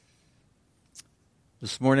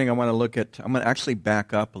This morning I'm going to actually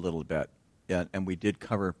back up a little bit, and we did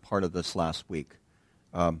cover part of this last week,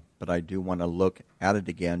 but I do want to look at it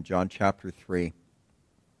again, John chapter 3.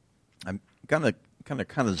 I'm going to kind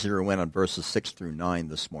of zero in on verses 6 through 9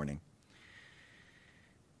 this morning.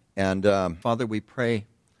 And Father, we pray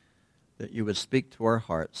that you would speak to our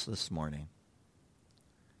hearts this morning,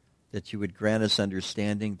 that you would grant us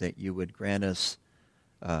understanding, that you would grant us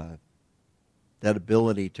that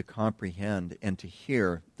ability to comprehend and to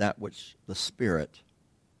hear that which the Spirit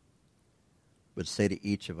would say to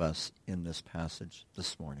each of us in this passage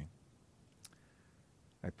this morning.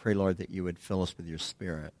 I pray, Lord, that you would fill us with your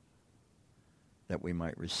Spirit, that we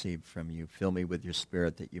might receive from you. Fill me with your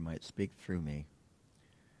Spirit, that you might speak through me.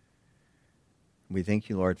 We thank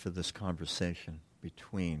you, Lord, for this conversation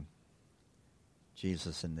between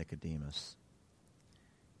Jesus and Nicodemus.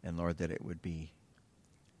 And, Lord, that it would be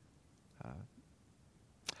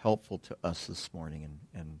helpful to us this morning,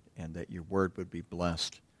 and that your word would be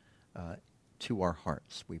blessed to our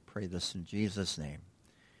hearts. We pray this in Jesus' name.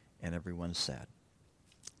 And everyone said,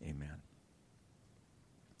 amen.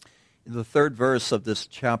 In the third verse of this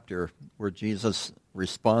chapter, where Jesus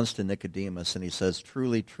responds to Nicodemus, and he says,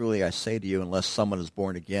 "Truly, truly, I say to you, unless someone is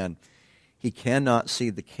born again, he cannot see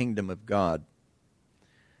the kingdom of God."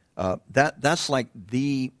 That's like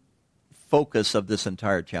the focus of this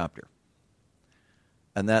entire chapter.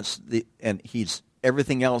 And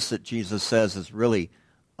everything else that Jesus says is really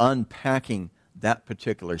unpacking that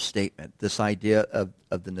particular statement, this idea of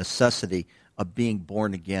the necessity of being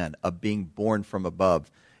born again, of being born from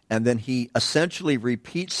above. And then he essentially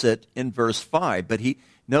repeats it in verse 5, but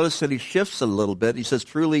notice that he shifts a little bit. He says,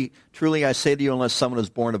 "Truly, truly, I say to you, unless someone is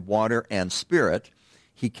born of water and spirit,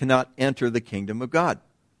 he cannot enter the kingdom of God."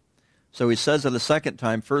 So he says it a second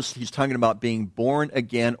time. First, he's talking about being born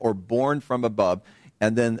again or born from above.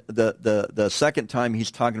 And then the second time, he's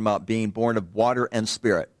talking about being born of water and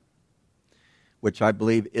spirit, which I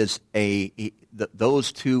believe is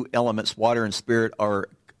those two elements, water and spirit, are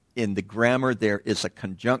in the grammar. There is a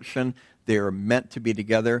conjunction. They are meant to be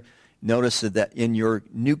together. Notice that in your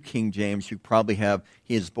New King James, you probably have,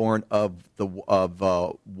 he is born of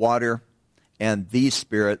water and the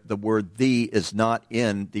Spirit. The word "the" is not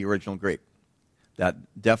in the original Greek.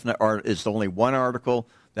 That definite is only one article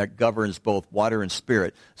that governs both water and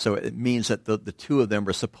spirit. So it means that the two of them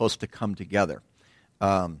are supposed to come together.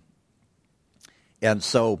 And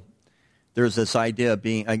so there's this idea of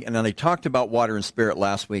and I talked about water and spirit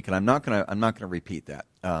last week, and I'm not going to repeat that.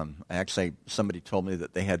 Actually, somebody told me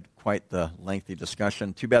that they had quite the lengthy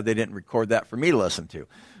discussion. Too bad they didn't record that for me to listen to.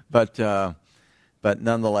 But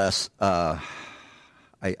nonetheless, I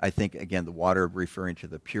think, again, the water referring to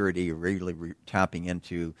the purity, really tapping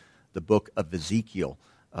into the book of Ezekiel,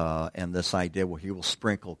 and this idea where he will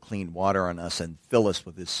sprinkle clean water on us and fill us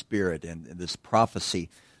with his Spirit, and this prophecy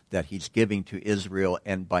that he's giving to Israel,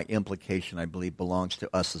 and by implication, I believe, belongs to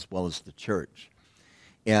us as well as the church.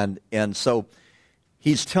 And so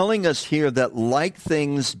he's telling us here that like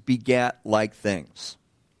things begat like things,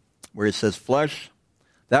 where he says flesh,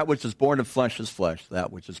 that which is born of flesh is flesh, that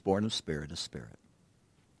which is born of spirit is spirit.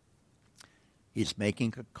 He's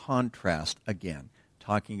making a contrast again,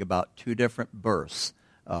 talking about two different births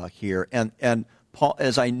here. And Paul,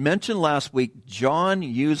 as I mentioned last week, John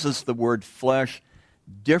uses the word flesh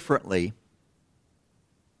differently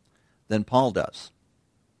than Paul does.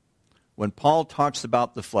 When Paul talks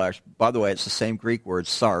about the flesh, by the way, it's the same Greek word,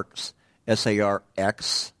 sarx,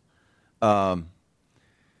 S-A-R-X. Paul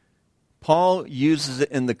uses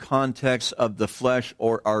it in the context of the flesh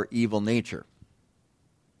or our evil nature.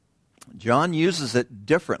 John uses it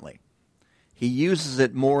differently. He uses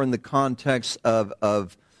it more in the context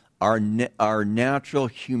of our natural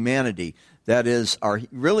humanity. That is,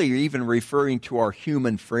 really even referring to our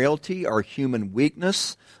human frailty, our human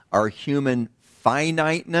weakness, our human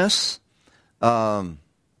finiteness. That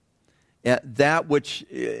which,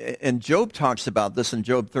 and Job talks about this in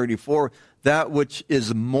Job 34, that which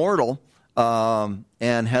is mortal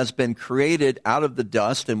and has been created out of the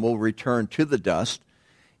dust and will return to the dust.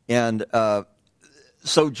 And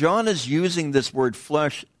so John is using this word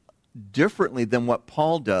flesh differently than what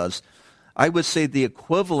Paul does. I would say the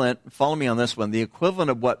equivalent, follow me on this one, the equivalent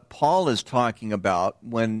of what Paul is talking about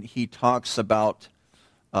when he talks about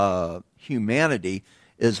humanity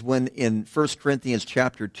is when in 1 Corinthians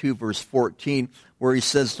chapter 2, verse 14, where he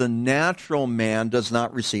says the natural man does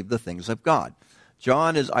not receive the things of God.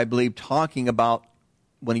 John is, I believe, talking about,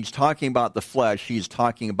 when he's talking about the flesh, he's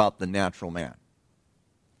talking about the natural man,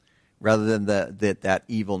 rather than that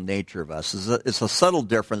evil nature of us. It's a subtle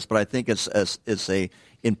difference, but I think it's a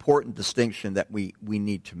important distinction that we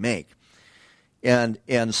need to make. And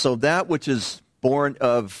so that which is born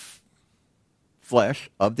of flesh,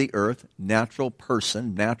 of the earth, natural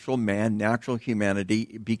person, natural man, natural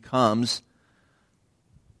humanity, becomes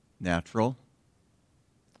natural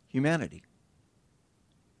humanity.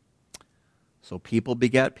 So people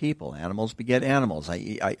beget people, animals beget animals.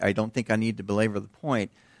 I don't think I need to belabor the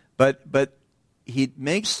point, but he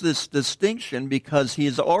makes this distinction because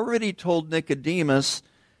he's already told Nicodemus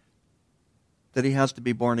that he has to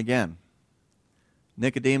be born again.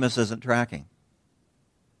 Nicodemus isn't tracking.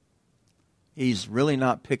 He's really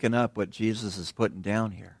not picking up what Jesus is putting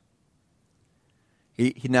down here.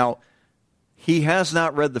 He has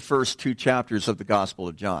not read the first 2 chapters of the Gospel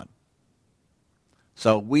of John.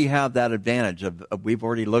 So we have that advantage of we've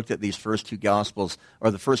already looked at these first 2 Gospels, or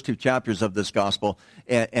the first 2 chapters of this Gospel,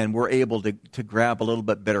 and we're able to grab a little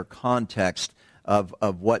bit better context of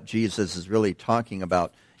what Jesus is really talking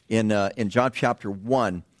about. In John chapter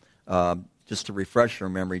 1, just to refresh your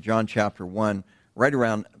memory, John chapter 1, right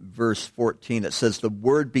around verse 14, it says, "The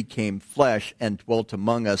Word became flesh and dwelt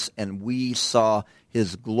among us, and we saw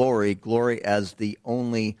his glory, glory as the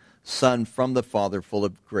only Son from the Father, full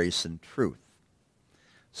of grace and truth."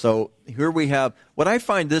 So here we have, what I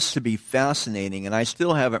find this to be fascinating, and I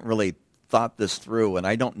still haven't really thought this through, and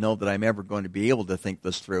I don't know that I'm ever going to be able to think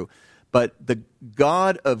this through, but the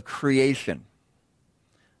God of creation,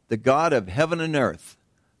 the God of heaven and earth,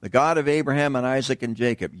 the God of Abraham and Isaac and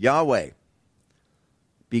Jacob, Yahweh,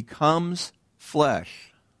 becomes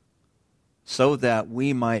flesh so that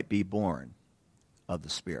we might be born of the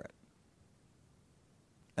Spirit.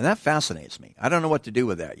 And that fascinates me. I don't know what to do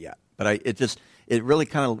with that yet, but it really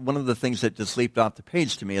kind of, one of the things that just leaped off the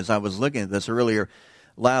page to me as I was looking at this earlier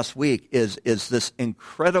last week is this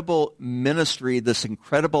incredible ministry, this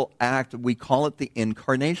incredible act, we call it the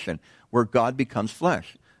incarnation, where God becomes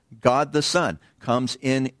flesh. God the Son comes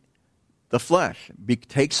in the flesh,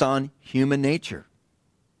 takes on human nature.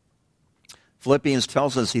 Philippians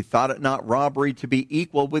tells us he thought it not robbery to be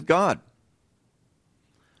equal with God.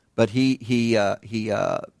 But he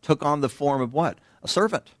took on the form of what? A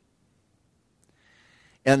servant.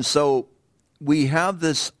 And so we have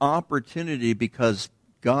this opportunity because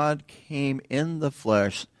God came in the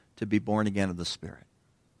flesh to be born again of the Spirit.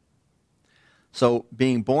 So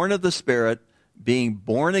being born of the Spirit, being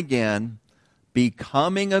born again,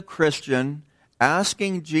 becoming a Christian,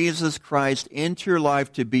 asking Jesus Christ into your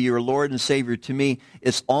life to be your Lord and Savior, to me,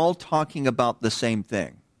 it's all talking about the same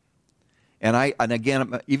thing. And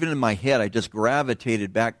again, even in my head, I just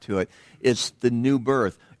gravitated back to it. It's the new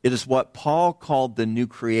birth. It is what Paul called the new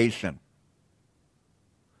creation.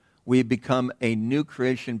 We become a new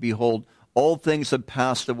creation. Behold, all things have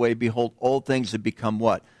passed away. Behold, all things have become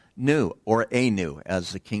what? New, or anew,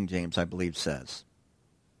 as the King James, I believe, says.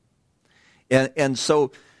 And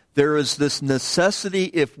so there is this necessity,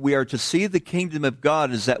 if we are to see the kingdom of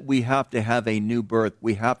God, is that we have to have a new birth.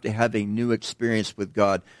 We have to have a new experience with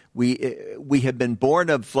God. We have been born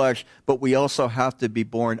of flesh, but we also have to be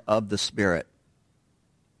born of the Spirit,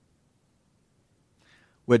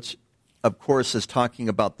 which, of course, is talking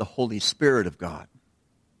about the Holy Spirit of God.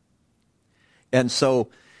 And so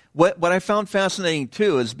what I found fascinating,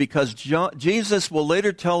 too, is because Jesus will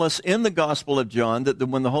later tell us in the Gospel of John that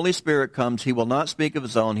when the Holy Spirit comes, he will not speak of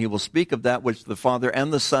his own. He will speak of that which the Father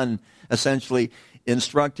and the Son essentially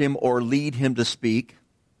instruct him or lead him to speak.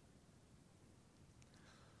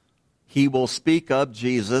 He will speak of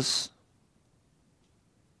Jesus.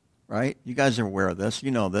 Right? You guys are aware of this.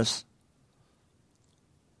 You know this.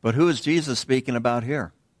 But who is Jesus speaking about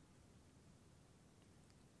here?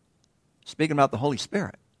 Speaking about the Holy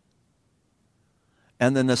Spirit.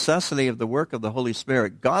 And the necessity of the work of the Holy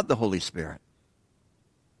Spirit, God the Holy Spirit.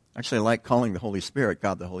 Actually, I like calling the Holy Spirit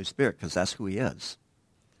God the Holy Spirit because that's who he is.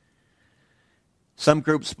 Some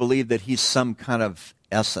groups believe that he's some kind of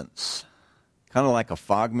essence, kind of like a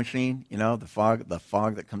fog machine, you know, the fog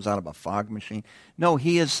that comes out of a fog machine. No,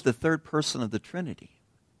 he is the third person of the Trinity.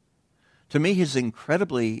 To me, he's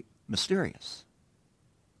incredibly mysterious.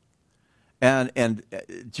 And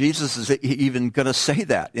Jesus is even going to say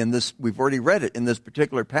that in this. We've already read it in this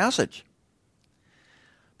particular passage.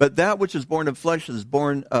 But that which is born of flesh is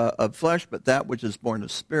born of flesh, but that which is born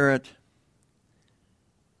of spirit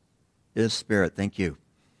is spirit. Thank you.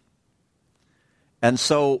 And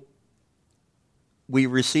so we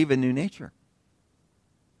receive a new nature.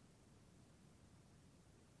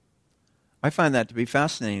 I find that to be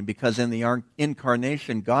fascinating because in the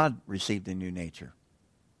incarnation, God received a new nature.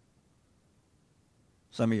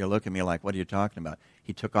 Some of you look at me like, what are you talking about?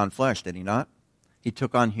 He took on flesh, did he not? He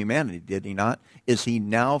took on humanity, did he not? Is he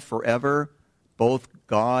now forever both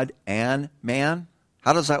God and man?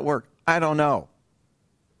 How does that work? I don't know.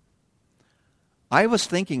 I was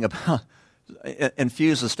thinking about, and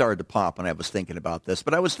fuses started to pop when I was thinking about this,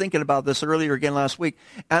 but I was thinking about this earlier again last week,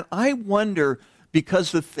 and I wonder,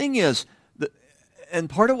 because the thing is, and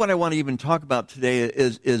part of what I want to even talk about today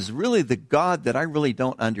is really the God that I really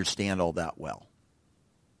don't understand all that well.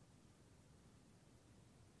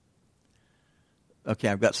 Okay,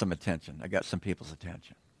 I've got some attention. I got some people's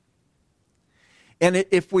attention. And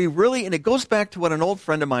if we really, and it goes back to what an old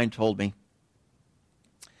friend of mine told me,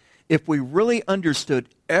 if we really understood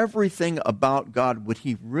everything about God, would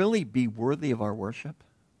he really be worthy of our worship?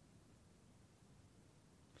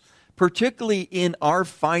 Particularly in our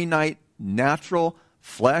finite, natural,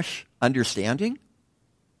 flesh understanding?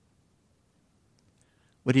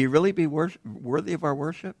 Would he really be worthy of our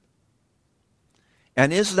worship?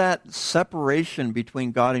 And is that separation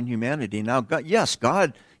between God and humanity? Now, God, yes,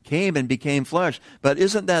 God came and became flesh, but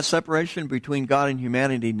isn't that separation between God and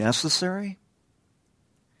humanity necessary?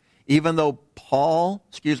 Even though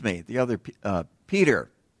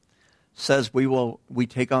Peter says we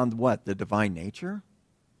take on what? The divine nature?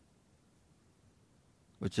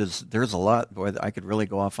 Which is, there's a lot, boy, I could really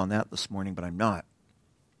go off on that this morning, but I'm not.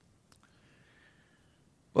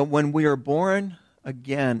 But when we are born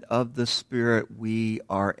again of the Spirit, we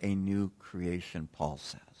are a new creation, Paul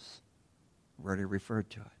says. We already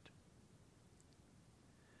referred to it.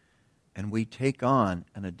 And we take on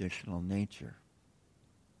an additional nature.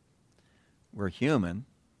 We're human,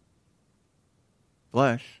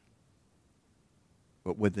 flesh,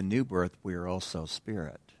 but with the new birth, we are also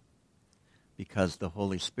spirit. Because the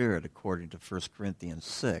Holy Spirit, according to 1 Corinthians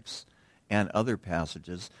 6 and other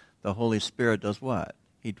passages, the Holy Spirit does what?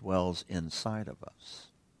 He dwells inside of us.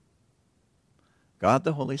 God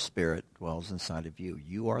the Holy Spirit dwells inside of you.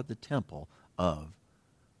 You are the temple of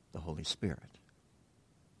the Holy Spirit.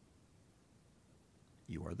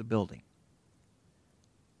 You are the building.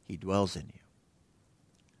 He dwells in you.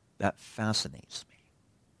 That fascinates me.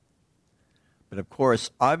 But of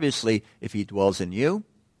course, obviously, if he dwells in you,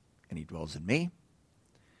 and he dwells in me,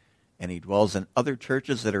 and he dwells in other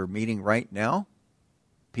churches that are meeting right now,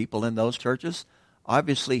 people in those churches,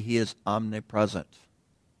 obviously he is omnipresent,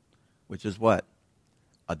 which is what?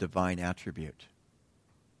 A divine attribute.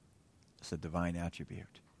 It's a divine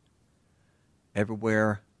attribute.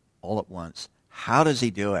 Everywhere, all at once. How does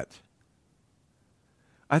he do it?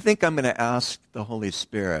 I think I'm going to ask the Holy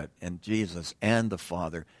Spirit and Jesus and the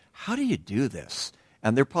Father, how do you do this?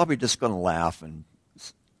 And they're probably just going to laugh and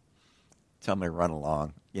tell me to run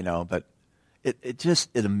along, but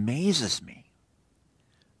it amazes me.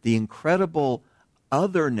 The incredible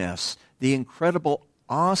otherness, the incredible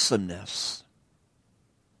awesomeness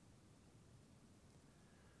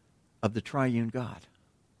of the triune God.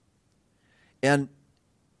 And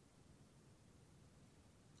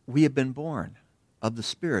we have been born of the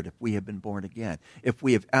Spirit if we have been born again. If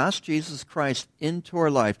we have asked Jesus Christ into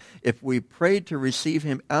our life, if we prayed to receive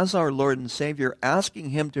him as our Lord and Savior,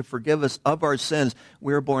 asking him to forgive us of our sins,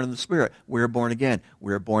 we are born in the Spirit. We are born again.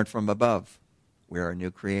 We are born from above. We are a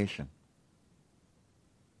new creation.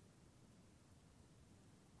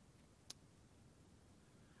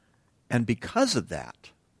 And because of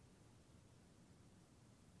that,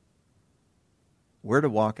 we're to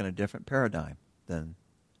walk in a different paradigm than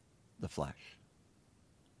the flesh.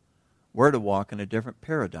 We're to walk in a different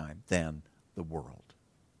paradigm than the world.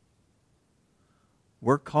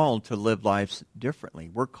 We're called to live lives differently.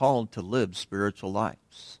 We're called to live spiritual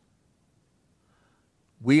lives.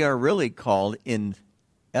 We are really called, in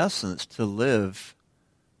essence, to live,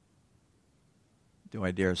 do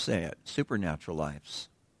I dare say it, supernatural lives,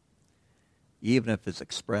 even if it's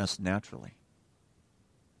expressed naturally.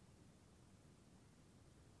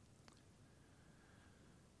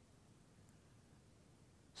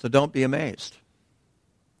 So don't be amazed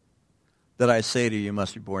that I say to you, you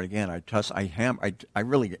must be born again.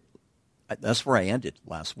 That's where I ended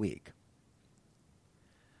last week.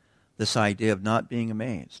 This idea of not being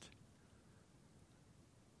amazed.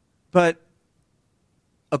 But,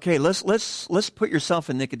 okay, let's put yourself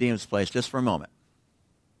in Nicodemus' place just for a moment.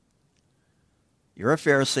 You're a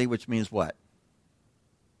Pharisee, which means what?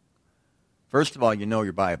 First of all, you know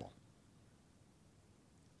your Bible.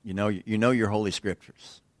 You know your Holy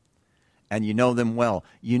Scriptures. And you know them well.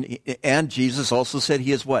 And Jesus also said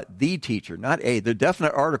he is what? The teacher, not a. The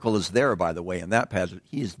definite article is there, by the way, in that passage.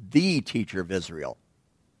 He is the teacher of Israel.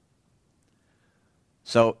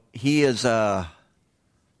 So he is, well,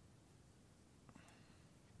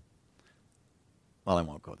 I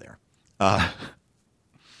won't go there.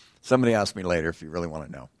 Somebody ask me later if you really want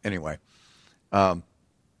to know. Anyway. But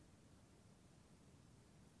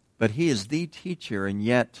he is the teacher, and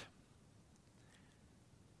yet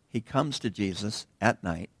he comes to Jesus at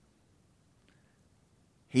night.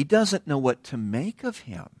 He doesn't know what to make of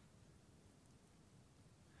him.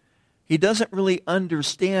 He doesn't really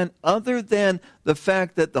understand, other than the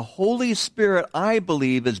fact that the Holy Spirit, I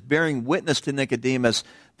believe, is bearing witness to Nicodemus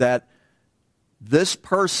that this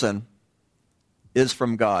person is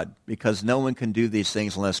from God, because no one can do these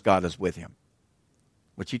things unless God is with him.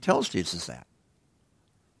 Which he tells Jesus that.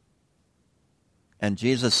 And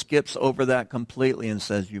Jesus skips over that completely and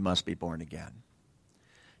says, you must be born again.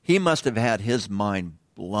 He must have had his mind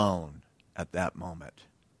blown at that moment.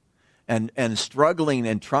 And struggling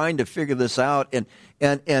and trying to figure this out,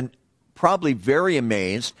 and probably very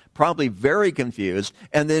amazed, probably very confused.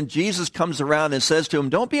 And then Jesus comes around and says to him,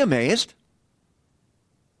 don't be amazed.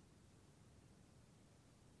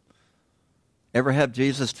 Ever have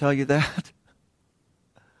Jesus tell you that?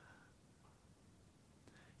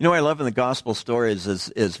 You know what I love in the gospel stories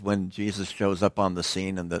is when Jesus shows up on the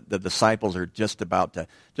scene and the disciples are just about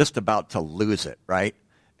to lose it, right?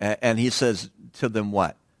 And he says to them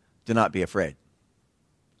what? Do not be afraid.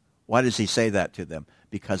 Why does he say that to them?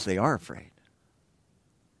 Because they are afraid.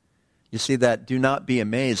 You see that do not be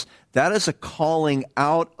amazed. That is a calling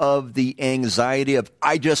out of the anxiety of,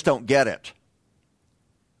 I just don't get it.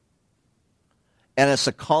 And it's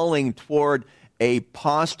a calling toward a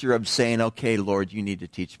posture of saying, okay, Lord, you need to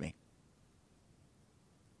teach me.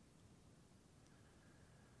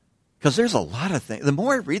 Because there's a lot of things. The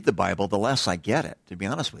more I read the Bible, the less I get it, to be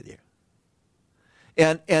honest with you.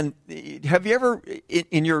 And have you ever,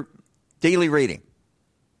 in your daily reading,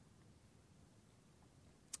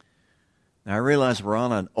 now I realize we're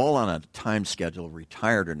all on a time schedule,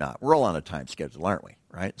 retired or not. We're all on a time schedule, aren't we?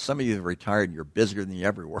 Right? Some of you are retired and you're busier than you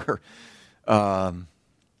ever were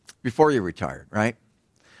before you retired, right?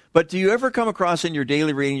 But do you ever come across in your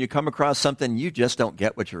daily reading, you come across something you just don't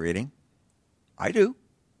get what you're reading? I do.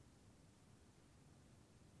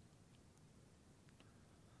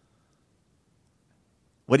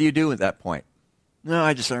 What do you do at that point? No,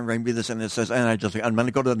 I just read this and it says, and I'm going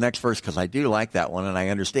to go to the next verse because I do like that one and I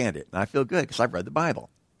understand it. And I feel good because I've read the Bible.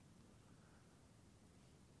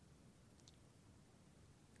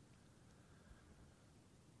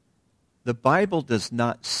 The Bible does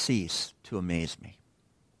not cease to amaze me.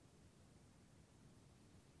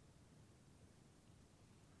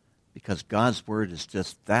 Because God's Word is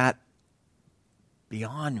just that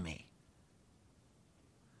beyond me.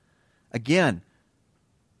 Again,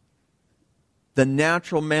 the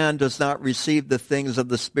natural man does not receive the things of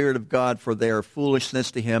the Spirit of God, for they are foolishness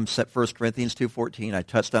to him. 1 Corinthians 2:14, I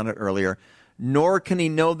touched on it earlier. Nor can he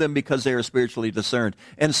know them because they are spiritually discerned.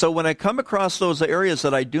 And so when I come across those areas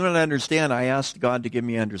that I do not understand, I ask God to give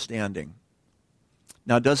me understanding.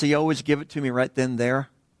 Now, does he always give it to me right then and there?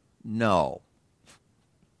 No.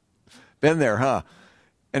 Been there, huh?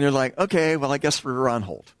 And you're like, okay, well, I guess we're on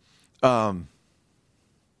hold. But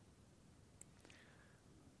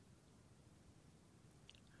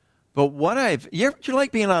what do you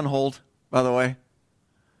like being on hold, by the way?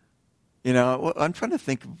 You know, I'm trying to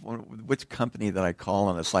think of which company that I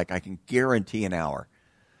call, and it's like I can guarantee an hour.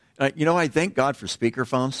 You know, I thank God for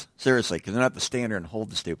speakerphones, seriously, because I don't have to stand there and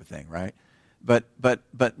hold the stupid thing, right? But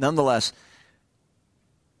nonetheless,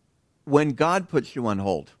 when God puts you on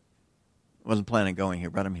hold, I wasn't planning on going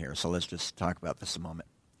here, but I'm here, so let's just talk about this a moment.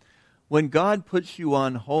 When God puts you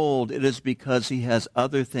on hold, it is because he has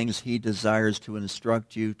other things he desires to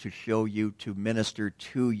instruct you, to show you, to minister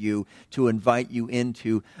to you, to invite you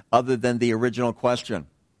into, other than the original question.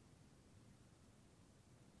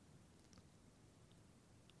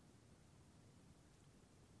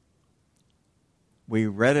 We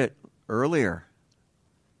read it earlier,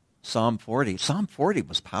 Psalm 40. Psalm 40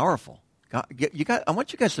 was powerful. I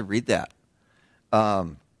want you guys to read that.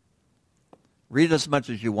 Read it as much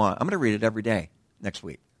as you want. I'm going to read it every day this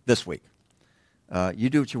week. You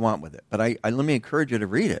do what you want with it. But let me encourage you to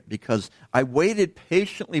read it, because I waited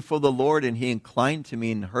patiently for the Lord, and he inclined to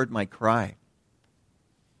me and heard my cry.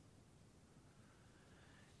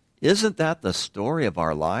 Isn't that the story of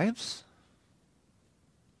our lives?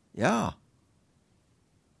 Yeah.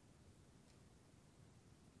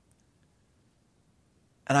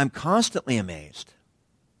 And I'm constantly amazed.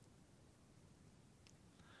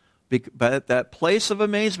 But at that place of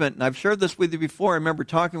amazement, and I've shared this with you before, I remember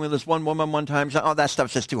talking with this one woman one time, saying, oh, that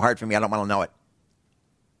stuff's just too hard for me, I don't want to know it.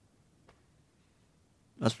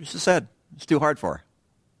 That's what she said. It's too hard for her.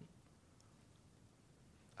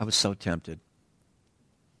 I was so tempted.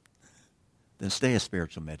 Then stay a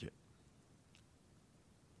spiritual midget.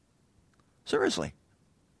 Seriously.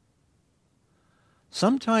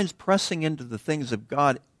 Sometimes pressing into the things of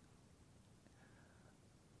God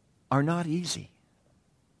are not easy.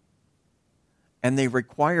 and they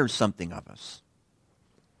require something of us.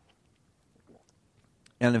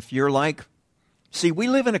 And if you're like, see, we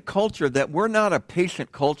live in a culture that we're not a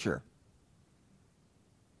patient culture.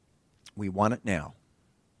 We want it now.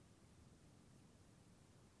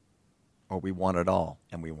 Or we want it all,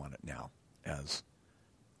 and we want it now, as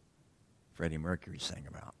Freddie Mercury sang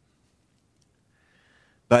about.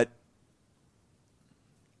 But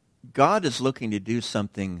God is looking to do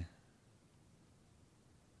something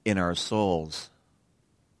in our souls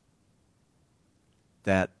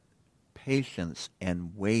that patience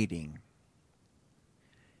and waiting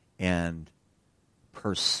and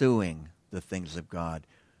pursuing the things of God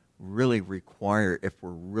really require if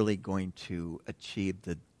we're really going to achieve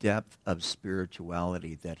the depth of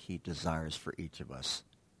spirituality that he desires for each of us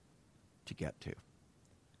to get to.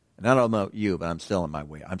 And I don't know about you, but I'm still on my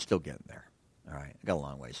way. I'm still getting there. All right? I got a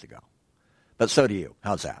long ways to go. But so do you.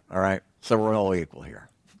 How's that? All right? So we're all equal here.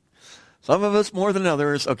 Some of us more than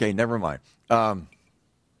others. Okay, never mind. But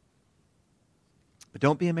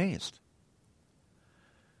don't be amazed.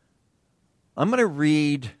 I'm going to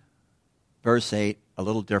read verse 8 a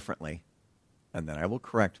little differently, and then I will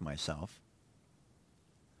correct myself.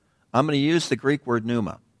 I'm going to use the Greek word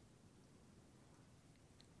pneuma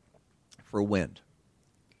for wind.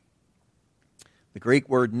 The Greek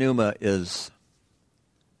word pneuma is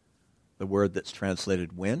the word that's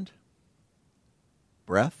translated wind,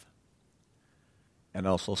 breath, and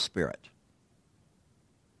also spirit.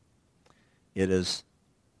 It is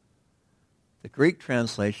the Greek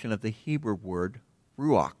translation of the Hebrew word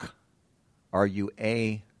ruach,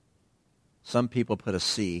 R-U-A. Some people put a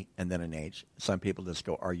C and then an H. Some people just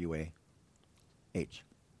go R-U-A-H,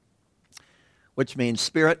 which means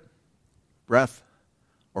spirit, breath,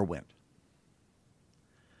 or wind.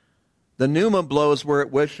 The pneuma blows where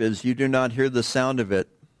it wishes. You do not hear the sound of it,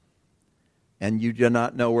 and you do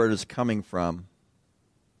not know where it is coming from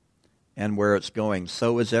and where it's going.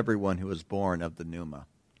 So is everyone who is born of the pneuma,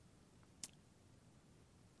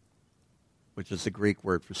 which is the Greek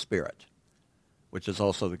word for spirit, which is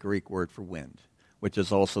also the Greek word for wind, which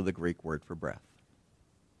is also the Greek word for breath.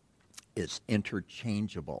 It's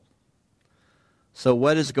interchangeable. So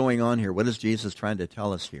what is going on here? What is Jesus trying to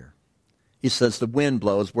tell us here? He says the wind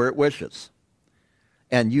blows where it wishes,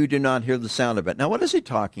 and you do not hear the sound of it. Now, what is he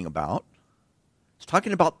talking about? He's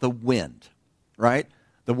talking about the wind, right?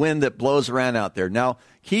 The wind that blows around out there. Now,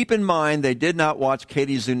 keep in mind, they did not watch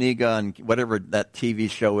Katie Zuniga and whatever that TV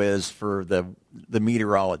show is for the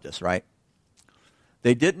meteorologist, right?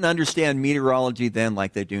 They didn't understand meteorology then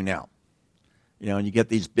like they do now. You know, and you get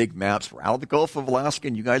these big maps. We're out of the Gulf of Alaska,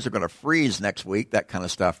 and you guys are going to freeze next week, that kind of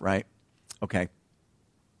stuff, right? Okay.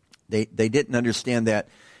 They didn't understand that.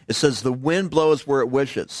 It says the wind blows where it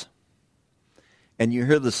wishes, and you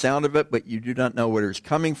hear the sound of it, but you do not know where it's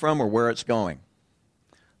coming from or where it's going.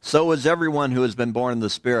 So is everyone who has been born of the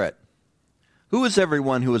Spirit. Who is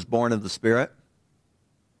everyone who is born of the Spirit?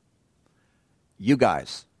 You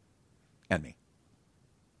guys and me.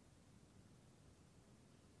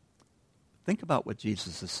 Think about what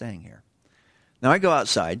Jesus is saying here. Now, I go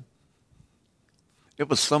outside. It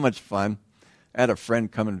was so much fun. I had a friend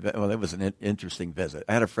come and visit. Well, it was an interesting visit.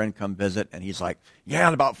 I had a friend come visit, and he's like, yeah,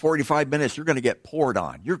 in about 45 minutes, you're going to get poured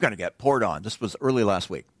on. You're going to get poured on. This was early last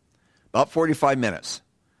week. About 45 minutes.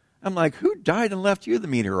 I'm like, who died and left you the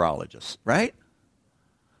meteorologist, right?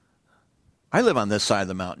 I live on this side of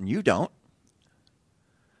the mountain. You don't.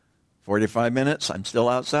 45 minutes, I'm still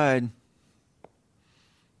outside.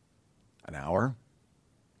 An hour,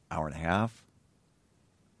 hour and a half,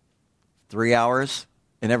 3 hours.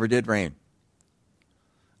 It never did rain.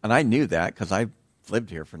 And I knew that because I've lived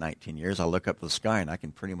here for 19 years. I look up at the sky and I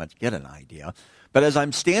can pretty much get an idea. But as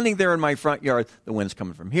I'm standing there in my front yard, the wind's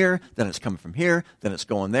coming from here, then it's coming from here, then it's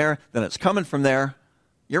going there, then it's coming from there.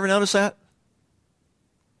 You ever notice that?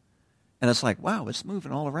 And it's like, wow, it's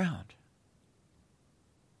moving all around.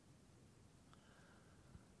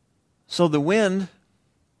 So the wind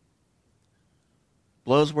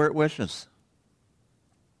blows where it wishes.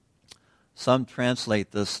 Some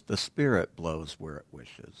translate this, the Spirit blows where it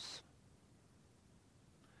wishes.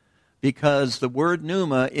 Because the word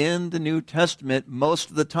pneuma in the New Testament, most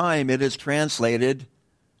of the time it is translated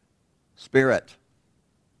Spirit.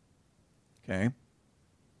 Okay?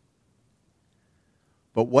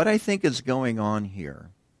 But what I think is going on here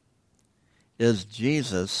is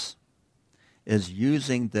Jesus is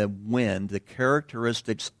using the wind, the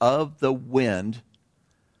characteristics of the wind,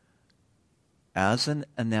 as an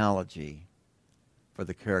analogy for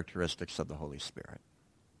the characteristics of the Holy Spirit.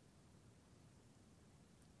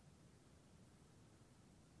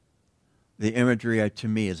 The imagery, to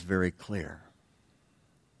me, is very clear.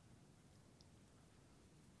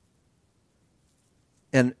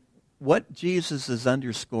 And what Jesus is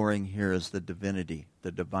underscoring here is the divinity,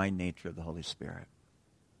 the divine nature of the Holy Spirit.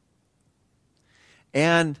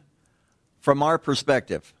 And from our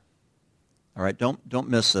perspective, all right, don't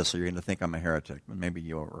miss this or you're going to think I'm a heretic. Maybe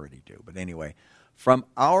you already do. But anyway, from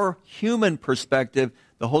our human perspective,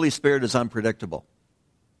 the Holy Spirit is unpredictable.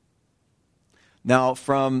 Now,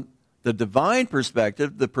 from the divine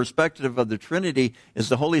perspective, the perspective of the Trinity, is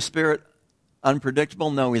the Holy Spirit unpredictable?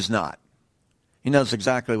 No, he's not. He knows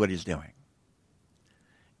exactly what he's doing.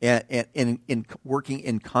 And in working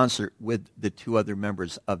in concert with the two other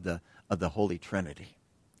members of the Holy Trinity.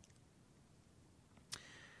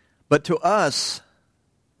 But to us,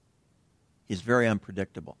 he's very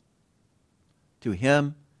unpredictable. To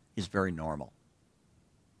him, he's very normal.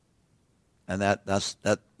 And that's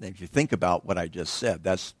if you think about what I just said,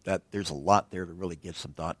 there's a lot there to really give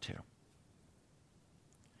some thought to.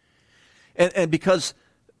 And because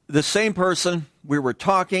the same person, we were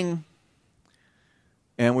talking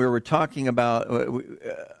about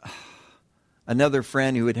another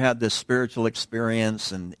friend who had had this spiritual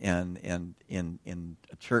experience and in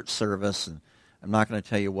a church service, and I'm not going to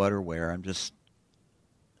tell you what or where. I'm just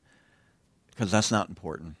because that's not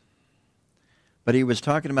important. But he was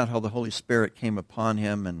talking about how the Holy Spirit came upon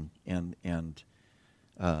him, and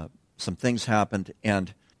some things happened,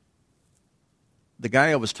 and the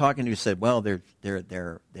guy I was talking to said, "Well, there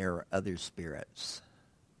are other spirits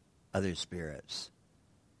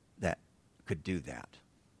that could do that."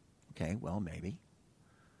 Okay, well, maybe.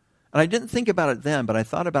 And I didn't think about it then, but I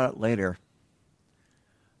thought about it later,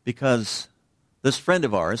 because this friend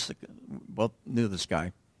of ours, well, knew this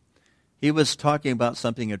guy. He was talking about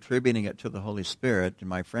something, attributing it to the Holy Spirit, and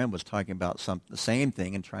my friend was talking about the same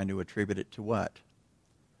thing and trying to attribute it to what?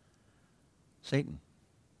 Satan.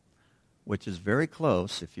 Which is very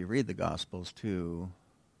close, if you read the Gospels, to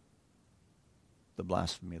the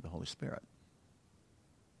blasphemy of the Holy Spirit.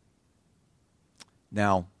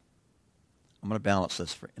 Now, I'm going to balance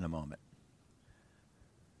this in a moment.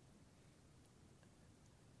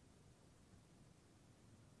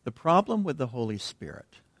 The problem with the Holy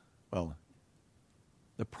Spirit, well,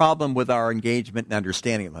 the problem with our engagement and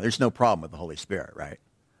understanding of it, there's no problem with the Holy Spirit, right?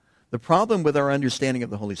 The problem with our understanding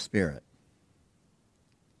of the Holy Spirit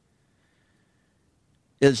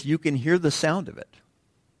is you can hear the sound of it,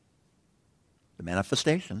 the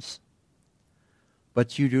manifestations,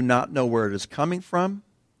 but you do not know where it is coming from,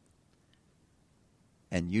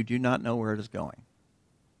 and you do not know where it is going.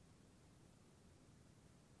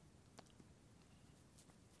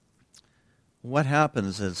 What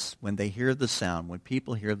happens is when they hear the sound, when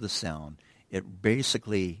people hear the sound, it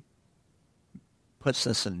basically puts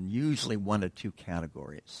us in usually one of two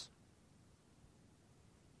categories.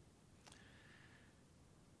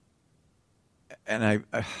 And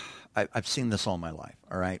I've seen this all my life,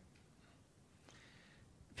 all right?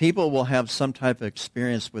 People will have some type of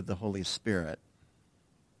experience with the Holy Spirit,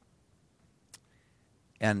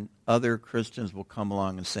 and other Christians will come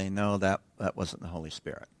along and say, no, that wasn't the Holy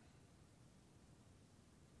Spirit.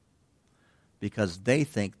 Because they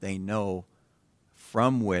think they know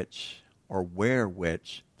from which or where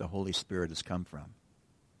which the Holy Spirit has come from.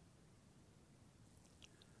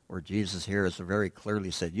 Where Jesus here has very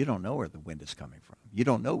clearly said, you don't know where the wind is coming from. You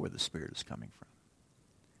don't know where the Spirit is coming from.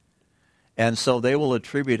 And so they will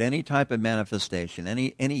attribute any type of manifestation,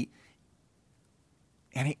 any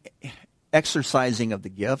exercising of the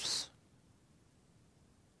gifts.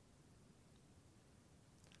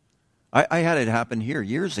 I had it happen here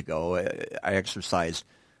years ago. I exercised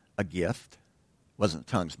a gift. It wasn't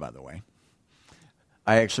tongues, by the way.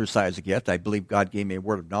 I exercised a gift. I believe God gave me a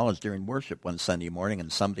word of knowledge during worship one Sunday morning,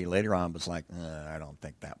 and somebody later on was like, I don't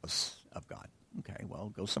think that was of God. Okay, well,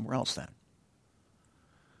 go somewhere else then.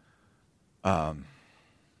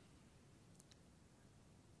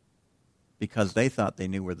 Because they thought they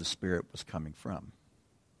knew where the Spirit was coming from.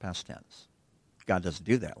 Past tense. God doesn't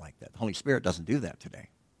do that like that. The Holy Spirit doesn't do that today.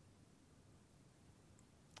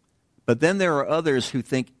 But then there are others who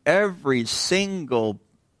think every single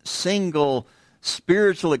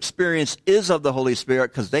spiritual experience is of the Holy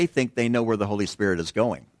Spirit because they think they know where the Holy Spirit is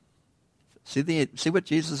going. See what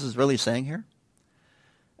Jesus is really saying here?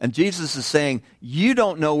 And Jesus is saying, you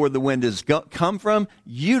don't know where the wind has come from.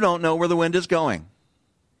 You don't know where the wind is going.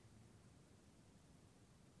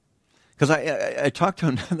 Because I talked to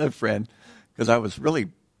another friend, because I was really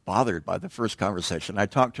bothered by the first conversation. I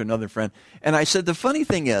talked to another friend, and I said, the funny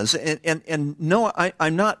thing is, and no,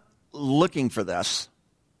 I'm not looking for this.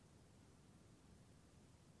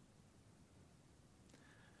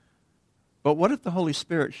 But what if the Holy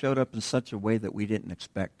Spirit showed up in such a way that we didn't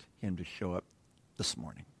expect him to show up this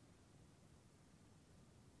morning?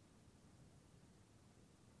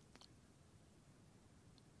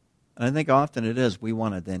 And I think often it is we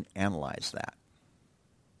want to then analyze that.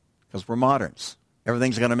 Because we're moderns.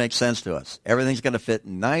 Everything's going to make sense to us. Everything's going to fit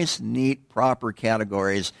in nice, neat, proper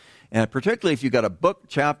categories. And particularly if you've got a book,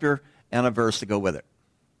 chapter, and a verse to go with it.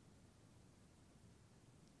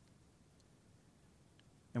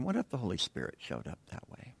 And what if the Holy Spirit showed up that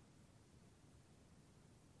way?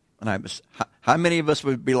 And how many of us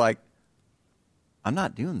would be like, I'm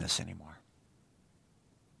not doing this anymore?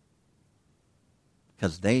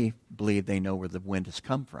 Because they believe they know where the wind has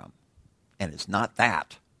come from. And it's not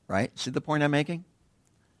that, right? See the point I'm making?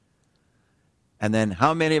 And then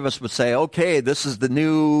how many of us would say, okay, this is the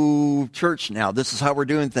new church now. This is how we're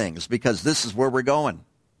doing things because this is where we're going.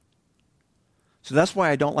 So that's why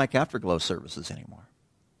I don't like Afterglow services anymore.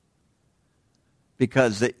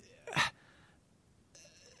 Because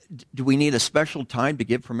do we need a special time to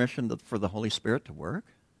give permission for the Holy Spirit to work?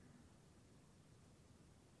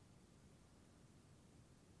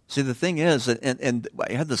 See, the thing is, and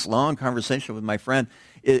I had this long conversation with my friend,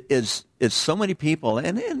 is so many people,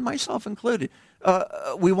 and myself included,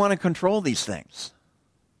 we want to control these things,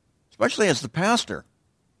 especially as the pastor.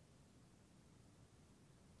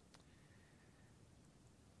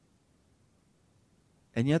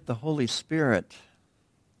 And yet the Holy Spirit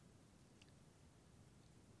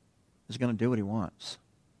is going to do what he wants.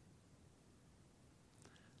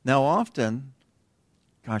 Now often,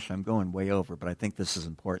 gosh, I'm going way over, but I think this is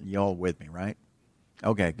important. You all with me, right?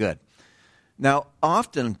 Okay, good. Now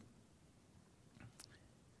often,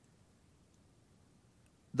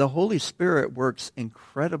 the Holy Spirit works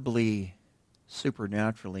incredibly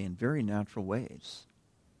supernaturally in very natural ways.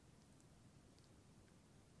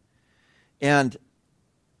 And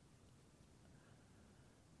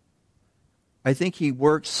I think he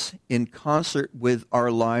works in concert with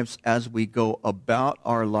our lives as we go about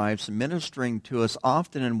our lives, ministering to us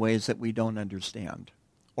often in ways that we don't understand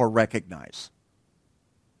or recognize.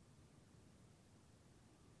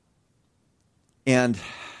 And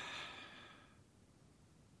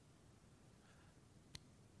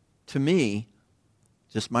to me,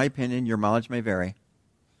 just my opinion, your mileage may vary,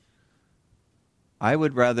 I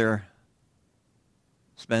would rather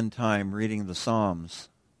spend time reading the Psalms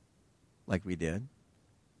like we did,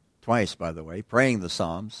 twice, by the way, praying the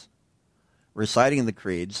Psalms, reciting the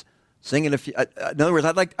creeds, singing a few. In other words,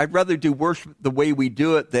 I'd rather do worship the way we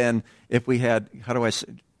do it than if we had, I'm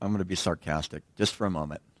going to be sarcastic just for a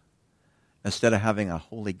moment, instead of having a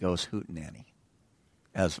Holy Ghost hootenanny,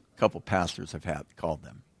 as a couple pastors have called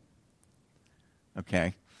them.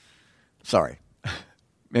 Okay? Sorry.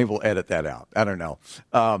 Maybe we'll edit that out. I don't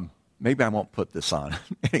know. Maybe I won't put this on.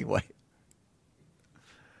 Anyway.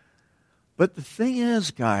 But the thing is,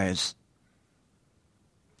 guys,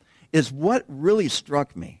 is what really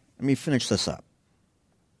struck me. Let me finish this up.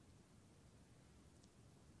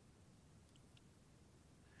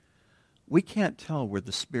 We can't tell where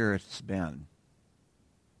the Spirit has been.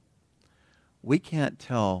 We can't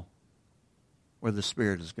tell where the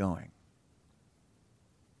Spirit is going.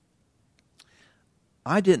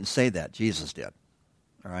 I didn't say that. Jesus did.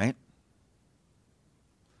 All right?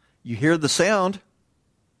 You hear the sound.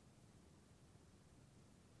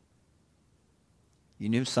 You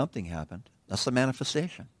knew something happened. That's the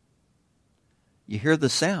manifestation. You hear the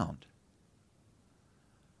sound.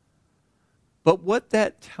 But what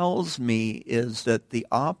that tells me is that the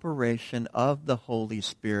operation of the Holy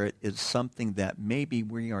Spirit is something that maybe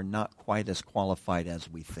we are not quite as qualified as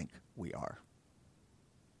we think we are.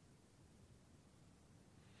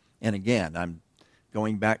 And again, I'm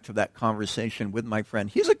going back to that conversation with my friend.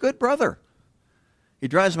 He's a good brother. He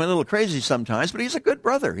drives me a little crazy sometimes, but he's a good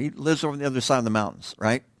brother. He lives over on the other side of the mountains,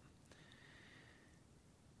 right?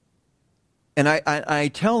 And I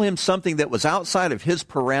tell him something that was outside of his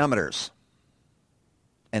parameters,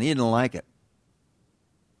 and he didn't like it.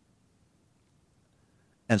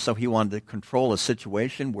 And so he wanted to control a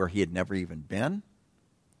situation where he had never even been,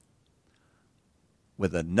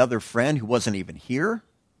 with another friend who wasn't even here,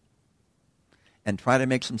 and try to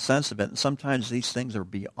make some sense of it. And sometimes these things are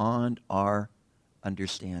beyond our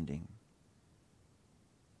understanding.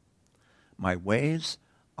 My ways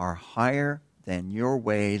are higher than your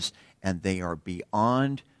ways, and they are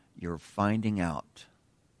beyond your finding out.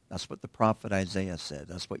 That's what the prophet Isaiah said.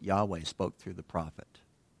 That's what Yahweh spoke through the prophet.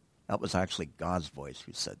 That was actually God's voice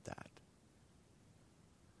who said that.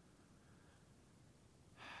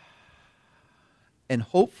 And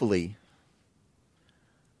hopefully,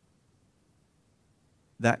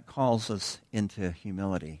 that calls us into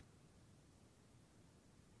humility.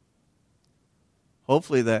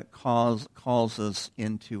 Hopefully that calls us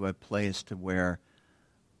into a place to where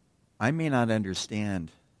I may not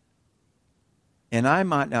understand And I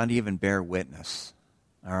might not even bear witness,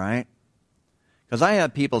 all right? Because I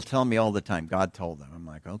have people tell me all the time, God told them. I'm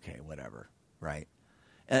like, okay, whatever, right?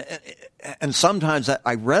 And sometimes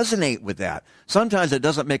I resonate with that. Sometimes it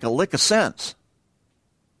doesn't make a lick of sense.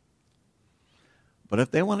 But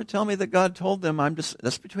if they want to tell me that God told them,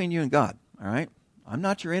 that's between you and God, all right? I'm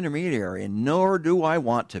not your intermediary, and nor do I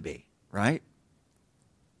want to be, right?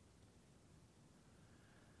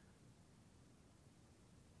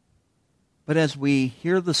 But as we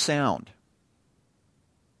hear the sound,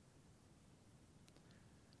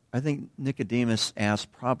 I think Nicodemus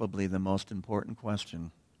asked probably the most important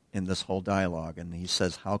question in this whole dialogue, and he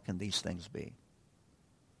says, how can these things be?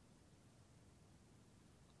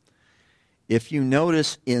 If you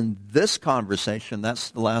notice in this conversation,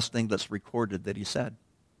 that's the last thing that's recorded that he said.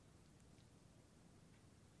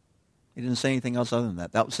 He didn't say anything else other than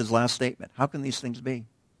that. That was his last statement. How can these things be?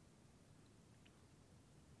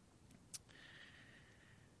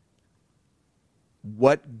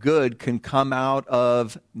 What good can come out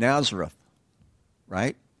of Nazareth,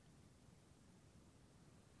 right?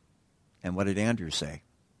 And what did Andrew say?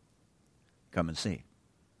 Come and see.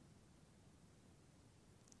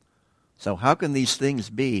 So how can these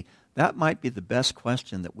things be? That might be the best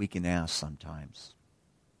question that we can ask sometimes.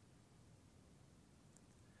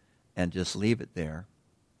 And just leave it there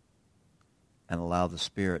and allow the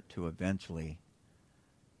Spirit to eventually,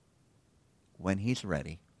 when He's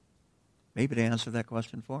ready, maybe to answer that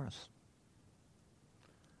question for us.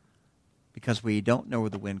 Because we don't know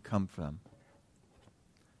where the wind comes from.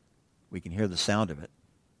 We can hear the sound of it,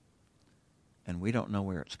 and we don't know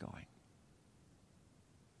where it's going.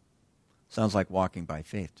 Sounds like walking by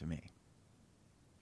faith to me.